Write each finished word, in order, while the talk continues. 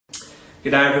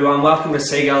G'day everyone, welcome to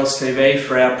Seagulls TV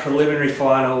for our preliminary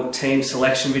final team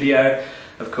selection video.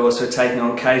 Of course, we're taking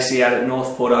on Casey out at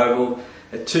Northport Oval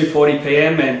at 2:40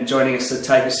 PM, and joining us to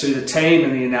take us through the team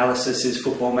and the analysis is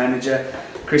football manager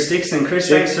Chris Dixon. Chris,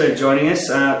 thanks for joining us.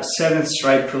 7th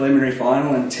straight preliminary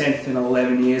final and 10th in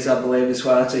 11 years, I believe, as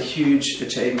well. It's a huge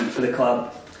achievement for the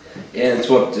club. Yeah, it's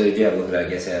what, if you have a look at, I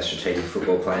guess, our strategic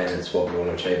football plan, it's what we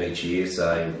want to achieve each year,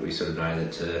 so we sort of know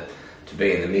that to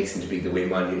be in the mix and to win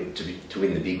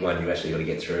the big one, you've actually got to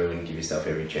get through and give yourself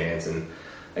every chance. And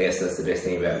I guess that's the best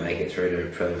thing about making it through to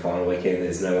preliminary final weekend.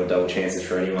 There's no double chances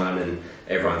for anyone, and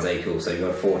everyone's equal. So you've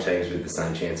got 4 teams with the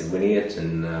same chance of winning it,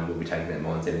 and we'll be taking that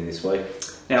mindset in this week.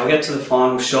 Now, we'll get to the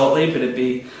final shortly, but it'd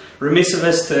be remiss of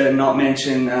us to not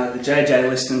mention the JJ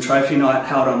Liston Trophy night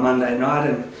held on Monday night,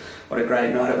 and what a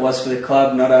great night it was for the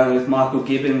club, not only with Michael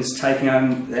Gibbons taking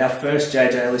home our first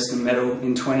JJ Liston medal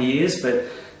in 20 years, but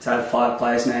to have 5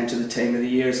 players named to the Team of the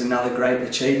Year is another great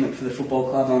achievement for the football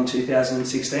club on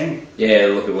 2016. Yeah,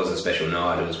 look, it was a special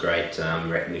night. It was great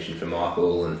recognition for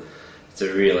Michael, and it's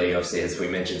a really, obviously, as we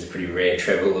mentioned, it's a pretty rare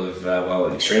treble of,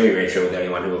 well, extremely rare treble. The only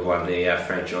one who have won the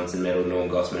Frank Johnson medal, Norm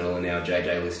Goss medal, and now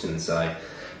JJ Liston. So,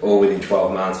 all within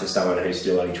 12 months for someone who's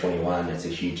still only 21, it's a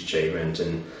huge achievement.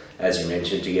 And as you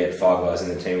mentioned, to get 5 guys in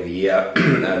the Team of the Year,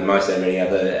 most out of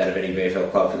any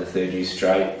VFL club for the 3rd year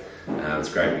straight. It's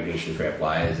great recognition for our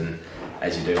players, and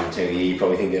as you do with the Team of the Year, you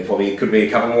probably think there probably could be a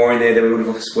couple more in there that we would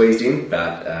have squeezed in,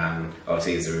 but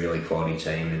obviously it's a really quality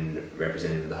team and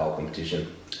representative of the whole competition.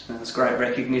 It's great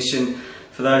recognition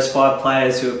for those 5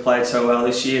 players who have played so well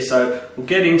this year. So we'll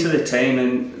get into the team,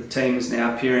 and the team is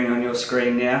now appearing on your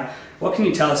screen now. What can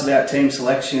you tell us about team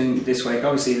selection this week?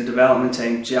 Obviously the development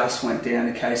team just went down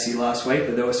to Casey last week,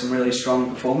 but there were some really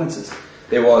strong performances.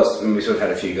 There was, and we sort of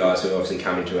had a few guys who obviously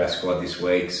come into our squad this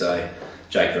week, so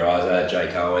Jake Reiser,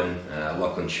 Jake Owen,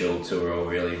 Lachlan Schultz, who were all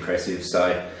really impressive.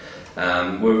 So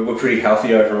we're pretty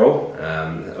healthy overall.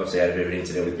 Obviously had a bit of an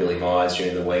incident with Billy Myers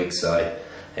during the week, so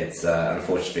it's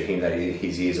unfortunate for him that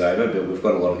his year's over, but we've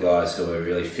got a lot of guys who are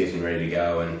really fit and ready to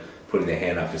go and putting their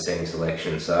hand up for senior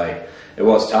selection. So it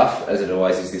was tough, as it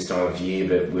always is this time of year,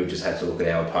 but we've just had to look at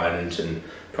our opponent and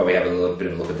probably have a little bit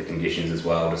of a look at the conditions as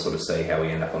well to sort of see how we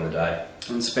end up on the day.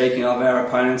 And speaking of our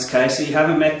opponents, Casey, you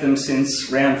haven't met them since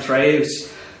round 3.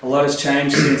 A lot has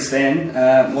changed since then.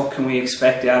 What can we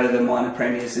expect out of the minor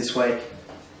premiers this week?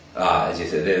 As you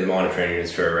said, they're the minor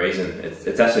premiers for a reason.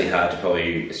 It's actually hard to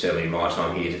probably, certainly in my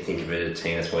time here, to think of a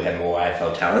team that's probably had more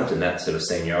AFL talent and that sort of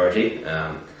seniority.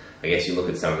 I guess you look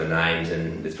at some of the names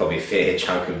and there's probably a fair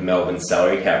chunk of Melbourne's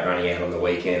salary cap running out on the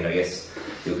weekend. I guess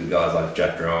you look at guys like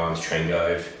Jack Grimes,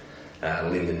 Trengove,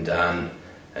 Lyndon Dunn,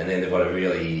 and then they've got a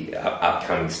really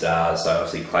upcoming stars, so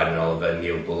obviously Clayton Oliver,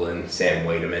 Neil Bullen, Sam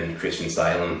Wiedemann, Christian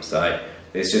Salem. So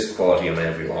there's just quality on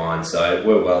every line, so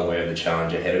we're well aware of the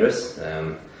challenge ahead of us.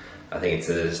 I think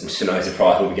it's no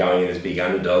surprise we'll be going in as big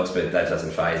underdogs, but that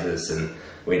doesn't faze us, and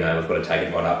we know we've got to take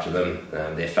it right up to them.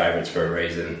 They're favourites for a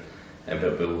reason,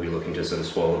 but we'll be looking to sort of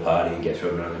spoil the party and get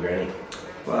through another granny.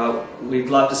 Well, we'd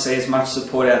love to see as much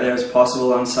support out there as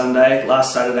possible on Sunday.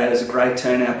 Last Saturday was a great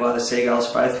turnout by the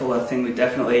Seagulls faithful. I think we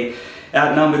definitely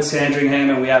outnumbered Sandringham,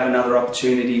 and we have another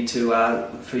opportunity to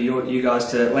for you guys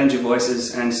to lend your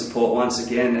voices and support once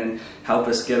again and help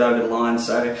us get over the line.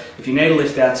 So if you need a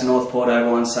lift out to Northport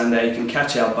Oval on Sunday, you can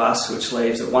catch our bus, which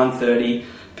leaves at 1:30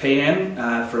 PM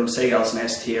from Seagulls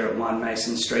Nest here at 1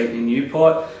 Mason Street in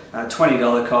Newport.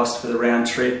 $20 cost for the round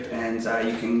trip, and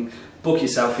you can book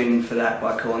yourself in for that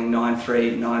by calling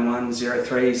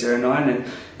 93910309. And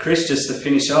Chris, just to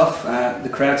finish off, the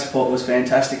crowd support was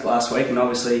fantastic last week, and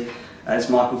obviously, as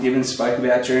Michael Gibbons spoke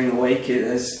about during the week,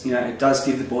 it does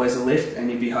give the boys a lift, and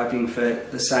you'd be hoping for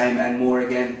the same and more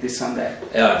again this Sunday.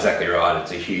 Yeah, exactly right.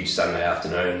 It's a huge Sunday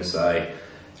afternoon, so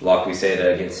like we said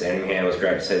against Sandringham, it was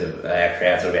great to see our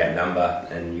crowd sort of outnumber,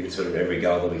 and you could sort of every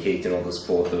goal that we kicked and all the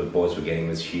support that the boys were getting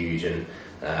was huge. And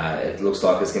it looks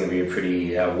like it's going to be a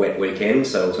pretty wet weekend,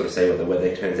 so we'll sort of see what the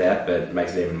weather turns out, but it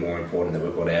makes it even more important that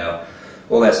we've got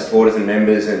all our supporters and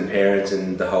members and parents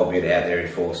and the whole bit out there in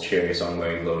force cheering us on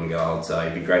wearing blue and gold. So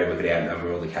it'd be great if we could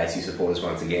outnumber all the Casey supporters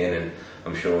once again, and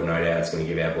I'm sure no doubt it's going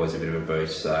to give our boys a bit of a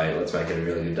boost. So let's make it a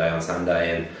really good day on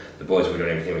Sunday, and the boys will be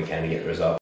doing everything we can to get the result.